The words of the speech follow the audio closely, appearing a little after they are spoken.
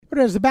But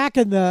it was back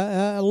in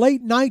the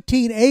late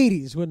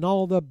 1980s when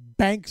all the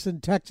banks in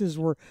Texas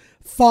were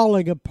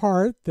falling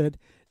apart that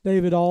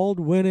David Auld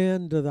went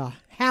into the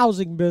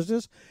housing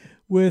business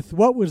with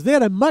what was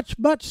then a much,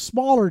 much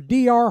smaller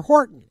R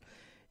Horton.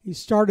 He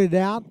started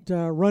out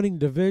running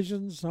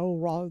divisions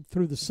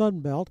through the Sun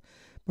Belt,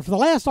 but for the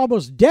last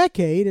almost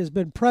decade has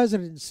been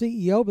president and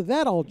CEO, but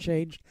that all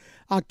changed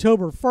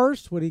October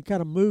 1st when he kind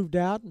of moved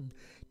out and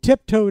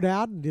tiptoed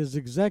out and is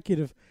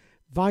executive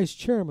vice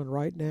chairman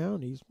right now,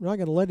 and we're not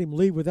going to let him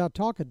leave without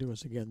talking to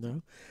us again,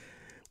 though.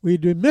 We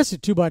do miss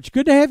it too much.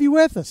 Good to have you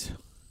with us.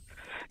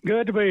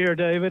 Good to be here,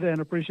 David, and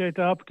appreciate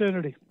the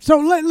opportunity. So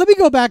let me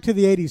go back to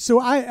the 80s.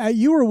 So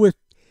you were with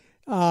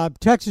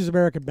Texas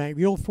American Bank,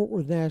 the old Fort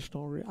Worth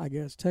National, I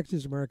guess,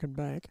 Texas American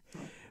Bank,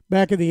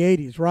 back in the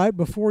 80s, right?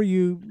 Before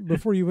you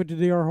went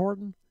to R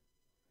Horton?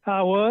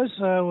 I was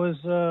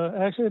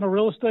actually in a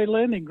real estate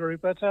lending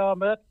group. That's how I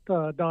met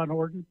Don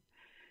Horton.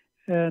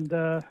 And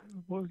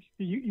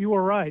you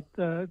were right.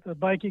 The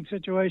banking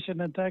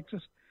situation in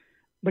Texas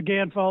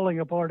began falling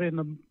apart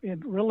in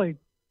really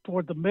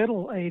toward the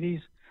middle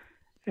 80s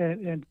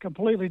and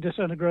completely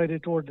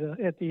disintegrated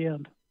at the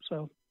end.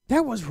 So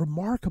that was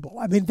remarkable.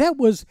 I mean,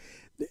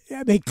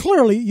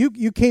 clearly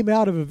you came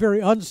out of a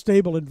very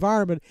unstable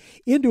environment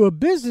into a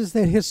business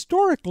that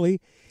historically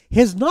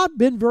has not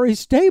been very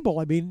stable.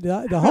 I mean,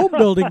 the home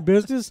building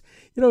business,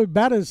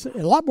 about a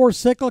lot more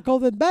cyclical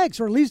than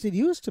banks, or at least it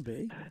used to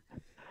be.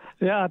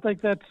 Yeah, I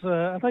think that's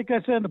in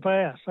the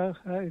past.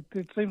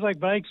 It seems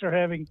like banks are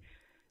having,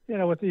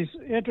 with these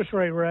interest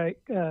rate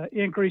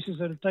increases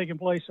that have taken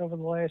place over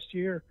the last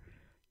year.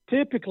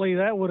 Typically,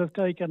 that would have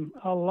taken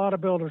a lot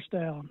of builders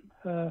down.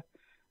 But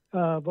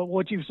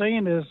what you've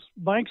seen is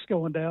banks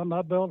going down,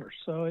 not builders.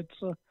 So it's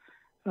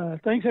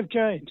things have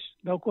changed,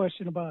 no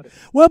question about it.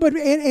 Well, but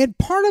and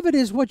part of it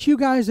is what you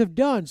guys have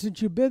done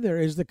since you've been there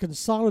is the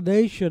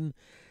consolidation.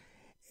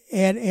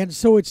 And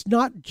so it's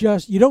not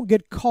just, you don't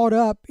get caught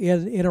up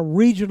in a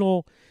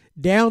regional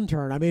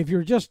downturn. I mean, if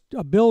you're just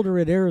a builder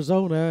in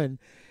Arizona and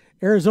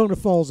Arizona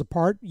falls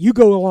apart, you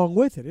go along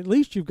with it. At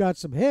least you've got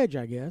some hedge,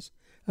 I guess,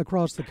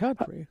 across the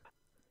country.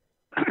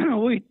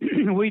 We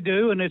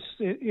do, and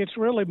it's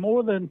really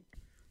more than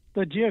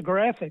the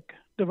geographic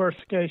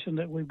diversification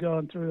that we've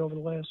gone through over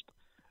the last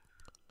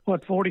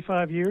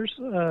 45 years.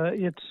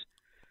 It's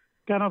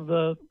kind of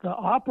the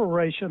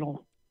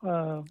operational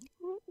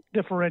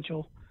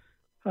differential.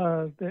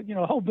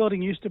 Home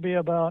building used to be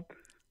about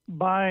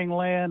buying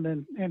land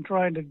and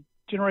trying to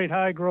generate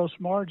high gross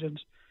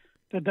margins.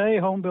 Today,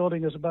 home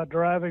building is about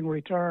driving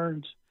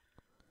returns,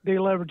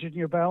 deleveraging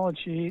your balance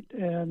sheet,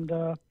 and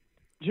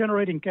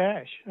generating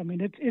cash. I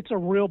mean, it's a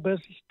real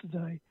business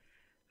today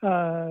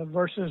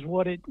versus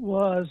what it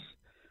was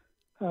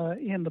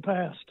in the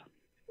past.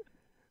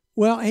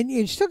 Well, and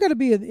you still got to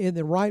be in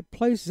the right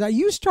places. Now,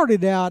 you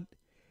started out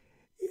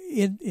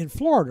in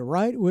Florida,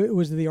 right?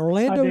 Was it the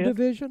Orlando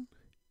division?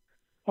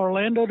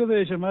 Orlando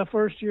division. My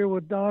first year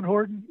with Don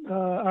Horton,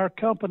 our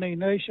company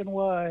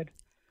nationwide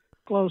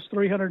closed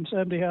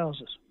 370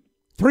 houses.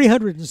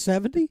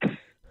 370?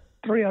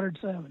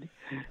 370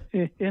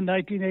 in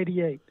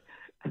 1988.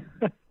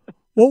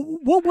 Well,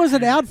 what was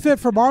an outfit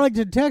from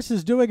Arlington,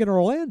 Texas doing in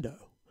Orlando?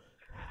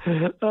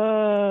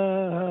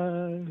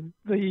 Don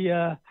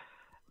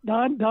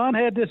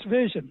had this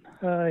vision.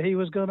 He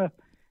was gonna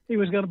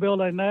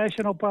build a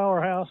national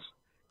powerhouse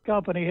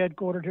company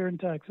headquartered here in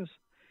Texas.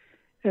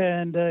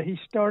 And he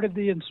started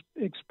the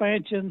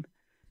expansion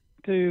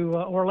to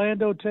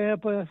Orlando,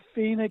 Tampa,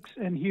 Phoenix,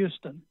 and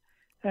Houston,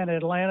 and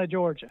Atlanta,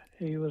 Georgia.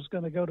 He was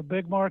going to go to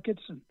big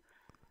markets and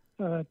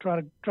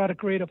try to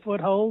create a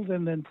foothold,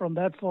 and then from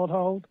that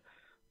foothold,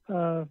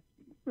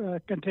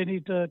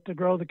 continue to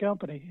grow the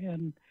company.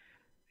 And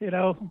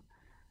a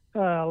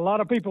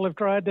lot of people have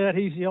tried that.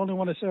 He's the only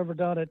one that's ever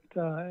done it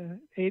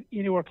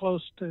anywhere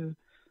close to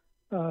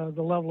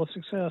the level of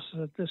success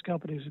that this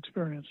company has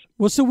experienced.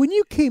 Well, so when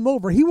you came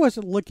over, he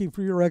wasn't looking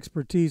for your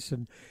expertise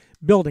in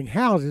building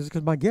houses,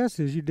 because my guess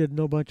is you didn't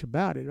know much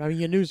about it. I mean,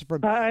 you knew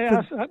from...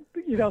 I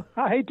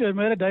hate to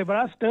admit it, Dave, but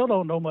I still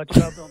don't know much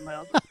about building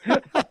houses.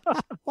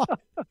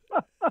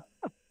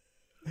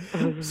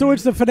 So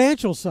it's the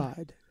financial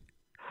side.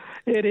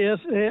 It is.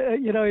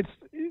 It's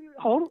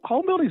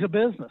home building's a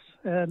business,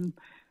 and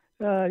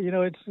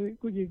it's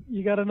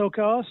you got to know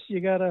costs. You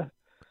got to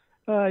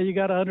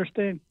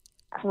understand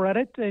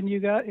credit, and you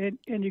got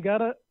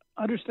to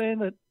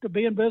understand that to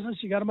be in business,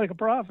 you got to make a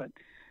profit.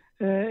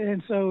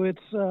 And so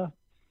it's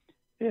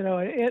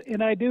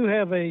and I did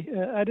have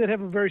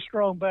a very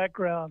strong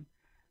background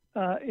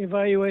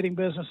evaluating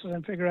businesses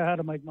and figuring out how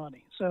to make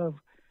money. So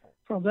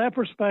from that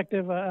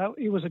perspective,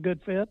 it was a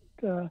good fit.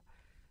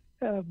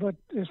 But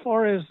as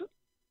far as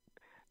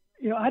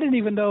I didn't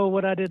even know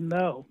what I didn't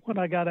know when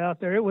I got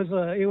out there. It was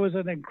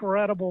an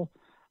incredible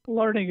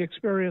learning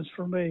experience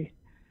for me,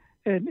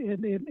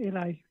 and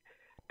I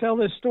tell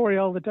this story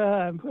all the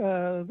time.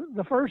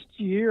 The first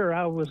year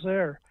I was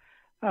there,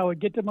 I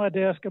would get to my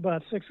desk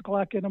about 6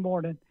 o'clock in the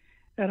morning,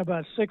 and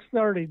about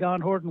 6:30,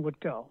 Don Horton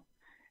would call,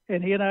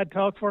 and he and I'd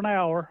talk for an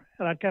hour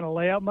and I'd kind of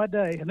lay out my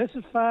day. And this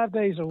is 5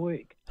 days a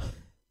week.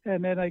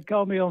 And then they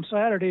call me on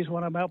Saturdays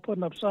when I'm out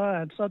putting up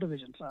signs,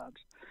 subdivision signs,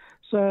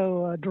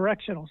 so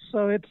directional.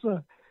 So it's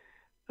a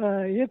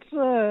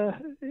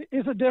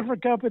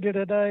different company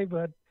today,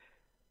 but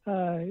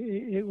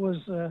it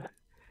was an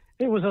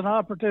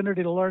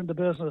opportunity to learn the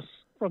business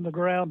from the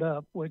ground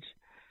up, which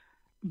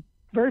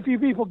very few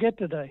people get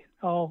today.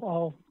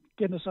 All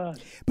getting aside.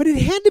 But it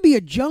had to be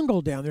a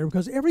jungle down there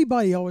because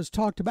everybody always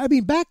talked about. I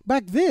mean, back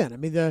then, I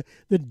mean, the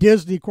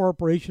Disney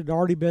Corporation had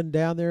already been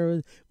down there.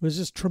 It was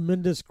this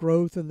tremendous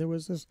growth, and there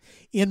was this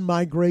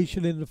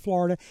in-migration into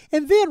Florida,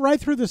 and then right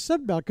through the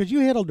Sun Belt, because you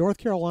handled North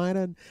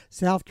Carolina and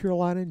South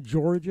Carolina and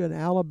Georgia and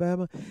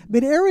Alabama. I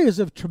mean, areas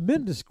of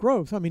tremendous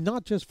growth. I mean,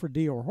 not just for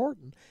R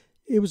Horton.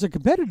 It was a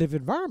competitive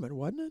environment,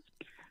 wasn't it?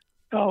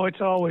 Oh,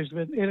 it's always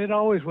been, and it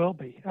always will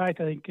be. I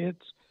think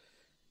it's,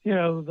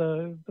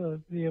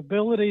 the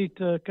ability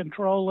to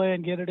control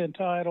land, get it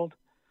entitled,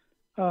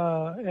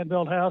 and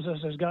build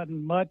houses has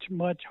gotten much,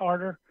 much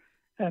harder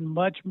and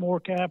much more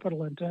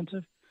capital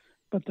intensive.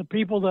 But the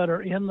people that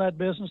are in that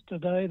business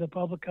today, the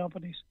public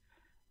companies,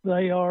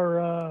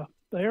 they're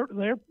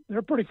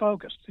pretty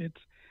focused. It's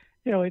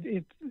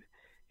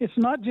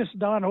not just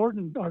Don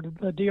Horton or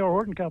the R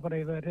Horton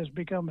company that has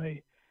become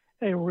a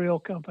real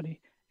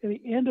company. The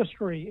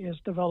industry is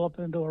developed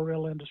into a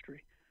real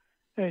industry,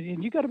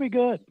 and you got to be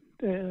good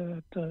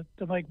to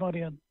make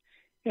money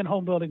in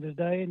home building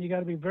today, and you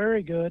got to be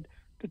very good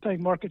to take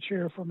market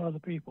share from other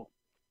people.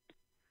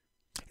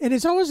 And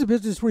it's always a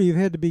business where you've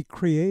had to be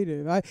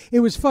creative. It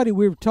was funny.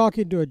 We were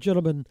talking to a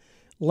gentleman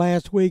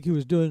last week who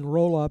was doing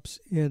roll-ups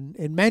in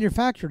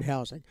manufactured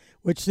housing,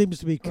 which seems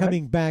to be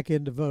coming back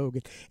into vogue.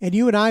 And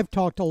you and I have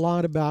talked a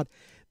lot about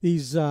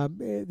these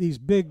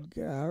big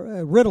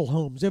rental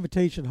homes,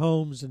 invitation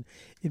homes, and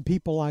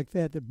people like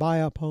that buy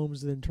up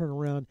homes and then turn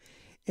around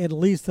and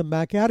lease them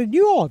back out. And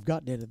you all have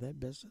gotten into that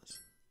business.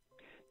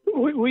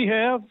 We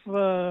have,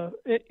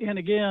 and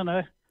again,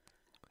 I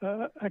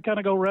kind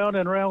of go round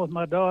and round with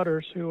my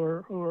daughters, who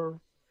are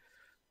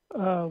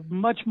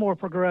much more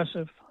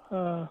progressive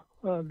than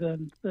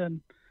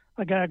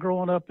a guy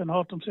growing up in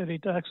Haltom City,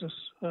 Texas,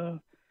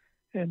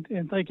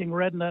 and thinking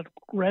redneck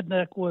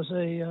was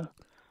a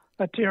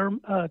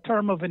term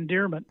of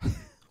endearment.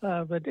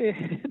 But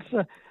it's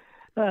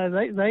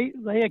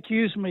they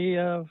accuse me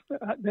of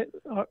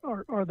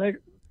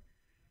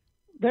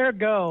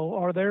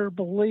their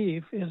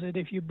belief is that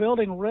if you're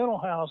building rental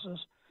houses,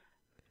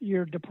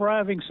 you're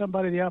depriving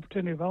somebody the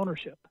opportunity of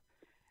ownership.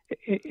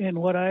 And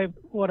what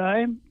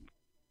I'm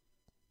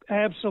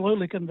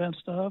absolutely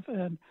convinced of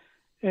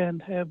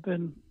and have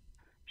been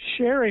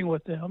sharing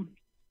with them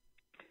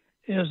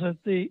is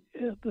that the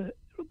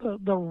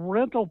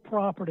rental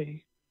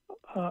property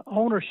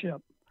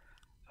ownership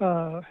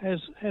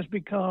has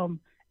become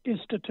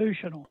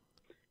institutional,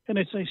 and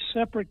it's a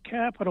separate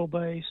capital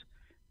base,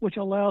 which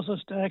allows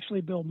us to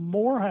actually build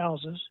more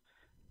houses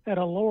at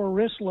a lower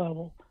risk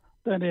level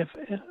than if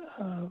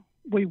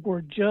we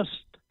were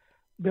just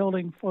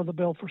building for the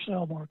build for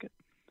sale market.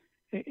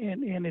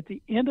 And at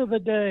the end of the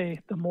day,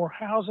 the more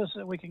houses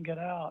that we can get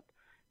out,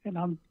 and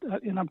I'm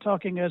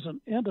talking as an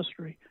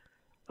industry,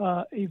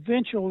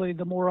 eventually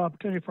the more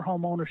opportunity for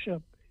home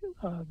ownership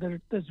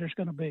there's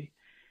going to be,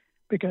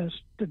 because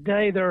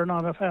today there are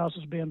not enough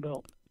houses being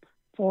built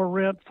for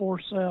rent, for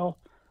sale,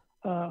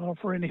 or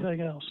for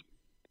anything else.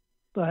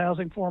 The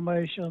housing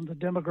formation, the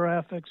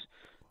demographics,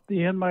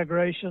 the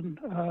in-migration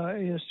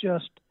is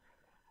just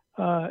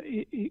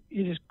it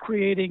is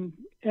creating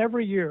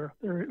every year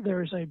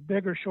there is a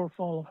bigger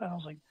shortfall of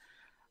housing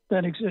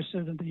than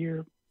existed in the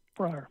year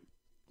prior.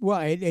 Well,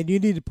 and you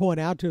need to point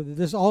out to them that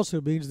this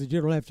also means that you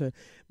don't have to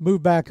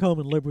move back home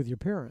and live with your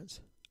parents.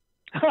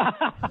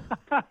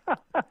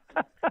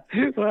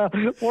 Well,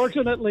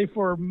 fortunately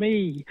for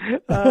me,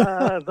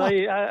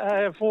 I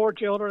have 4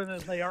 children,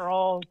 and they are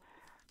all,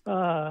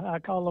 I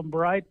call them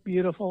bright,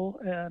 beautiful,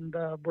 and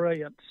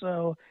brilliant.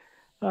 So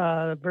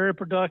very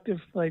productive.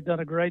 They've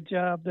done a great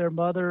job. Their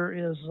mother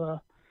is a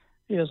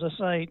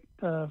saint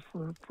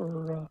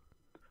for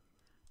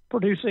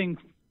producing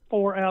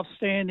 4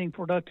 outstanding,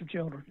 productive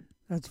children.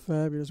 That's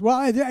fabulous. Well,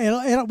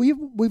 and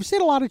we've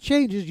seen a lot of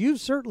changes.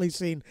 You've certainly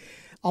seen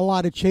a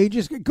lot of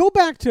changes. Go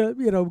back to,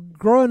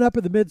 growing up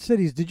in the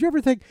mid-cities. Did you ever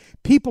think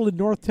people in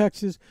North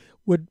Texas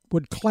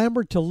would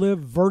clamor to live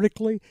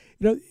vertically?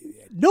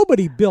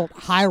 Nobody built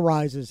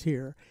high-rises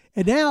here.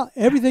 And now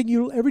every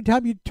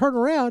time you turn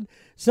around,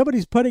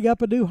 somebody's putting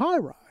up a new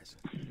high-rise.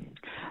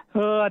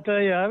 I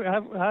tell you,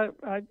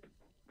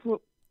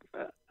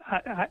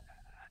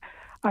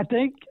 I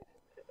think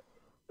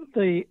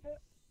the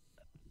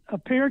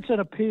appearance and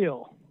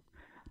appeal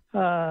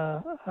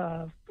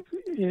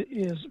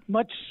is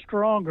much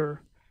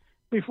stronger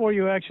before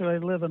you actually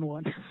live in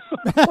one.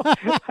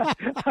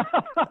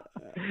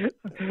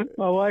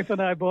 My wife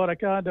and I bought a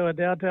condo in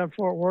downtown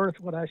Fort Worth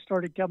when I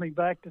started coming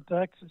back to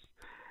Texas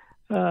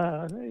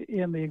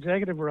in the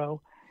executive row,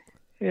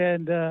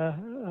 and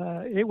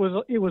it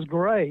was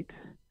great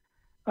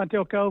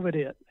until COVID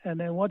hit. And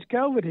then once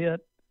COVID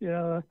hit,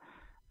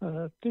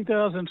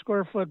 2,000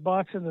 square foot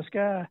box in the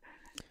sky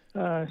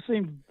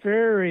seemed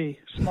very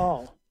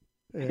small.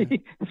 Yeah.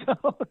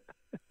 So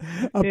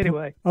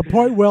anyway, a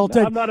point well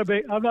taken.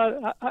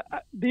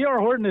 D.R.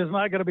 Horton is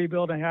not going to be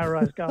building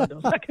high-rise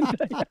condos, I can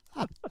tell you.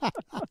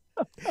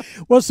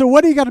 Well, so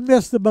what are you going to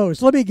miss the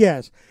most? Let me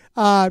guess.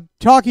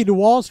 Talking to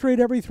Wall Street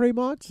every 3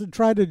 months and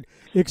trying to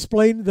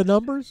explain the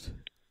numbers?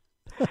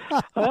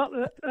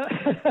 Well,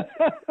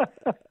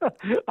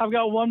 I've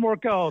got one more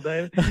call,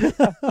 David.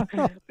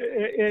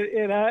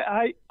 And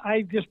I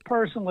just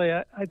personally,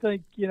 I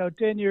think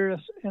 10 years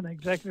in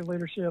executive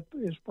leadership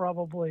is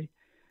probably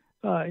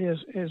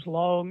as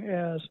long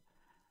as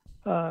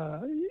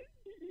a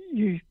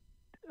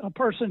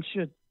person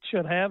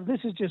should have. This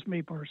is just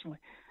me personally,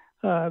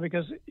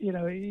 because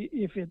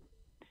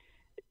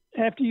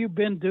after you've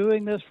been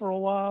doing this for a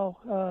while,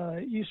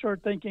 you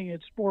start thinking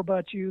it's more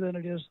about you than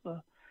it is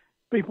the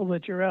people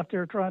that you're out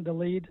there trying to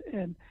lead,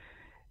 and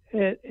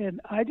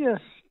I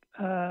just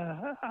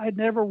I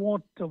never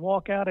want to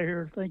walk out of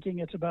here thinking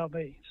it's about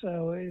me.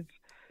 So it's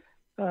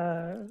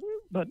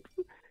but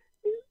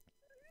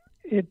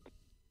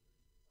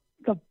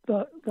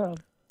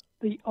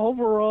the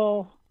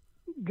overall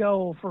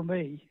goal for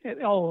me. I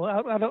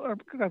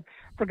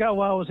forgot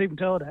why I was even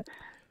told that.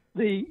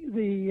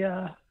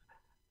 The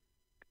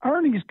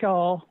earnings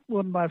call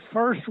was my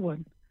first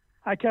one.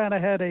 I kind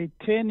of had a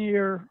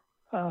 10-year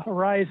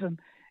horizon,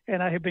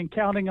 and I have been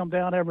counting them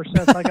down ever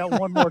since. I got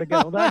one more to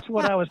go. That's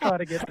what I was trying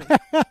to get to.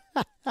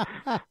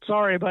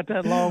 Sorry about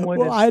that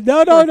long-winded.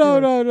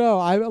 Well, no.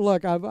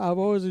 I've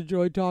always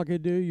enjoyed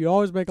talking to you. You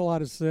always make a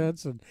lot of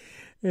sense,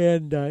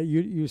 and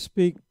you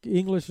speak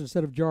English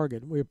instead of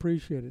jargon. We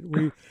appreciate it.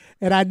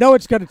 And I know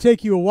it's going to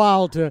take you a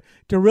while to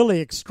really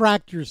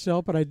extract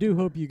yourself, but I do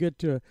hope you get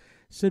to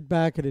sit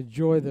back and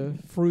enjoy the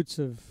fruits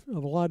of a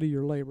lot of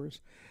your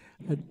labors.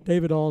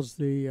 David Auld's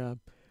the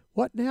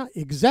what now?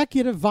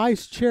 Executive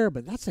Vice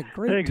Chairman. That's a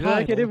great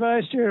Executive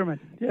title. Vice Chairman.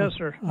 Yes,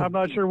 sir. I'm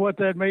not sure what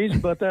that means,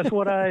 but that's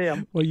what I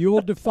am. Well, you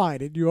will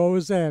define it. You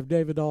always have.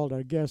 David Auld,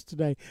 our guest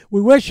today. We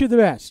wish you the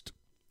best.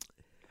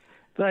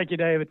 Thank you,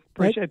 David.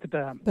 Appreciate the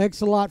time. Thanks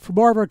a lot. For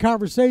more of our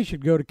conversation,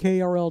 go to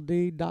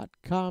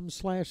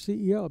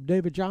krld.com/CEO. I'm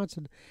David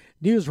Johnson,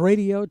 News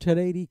Radio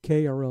 1080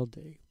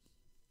 KRLD.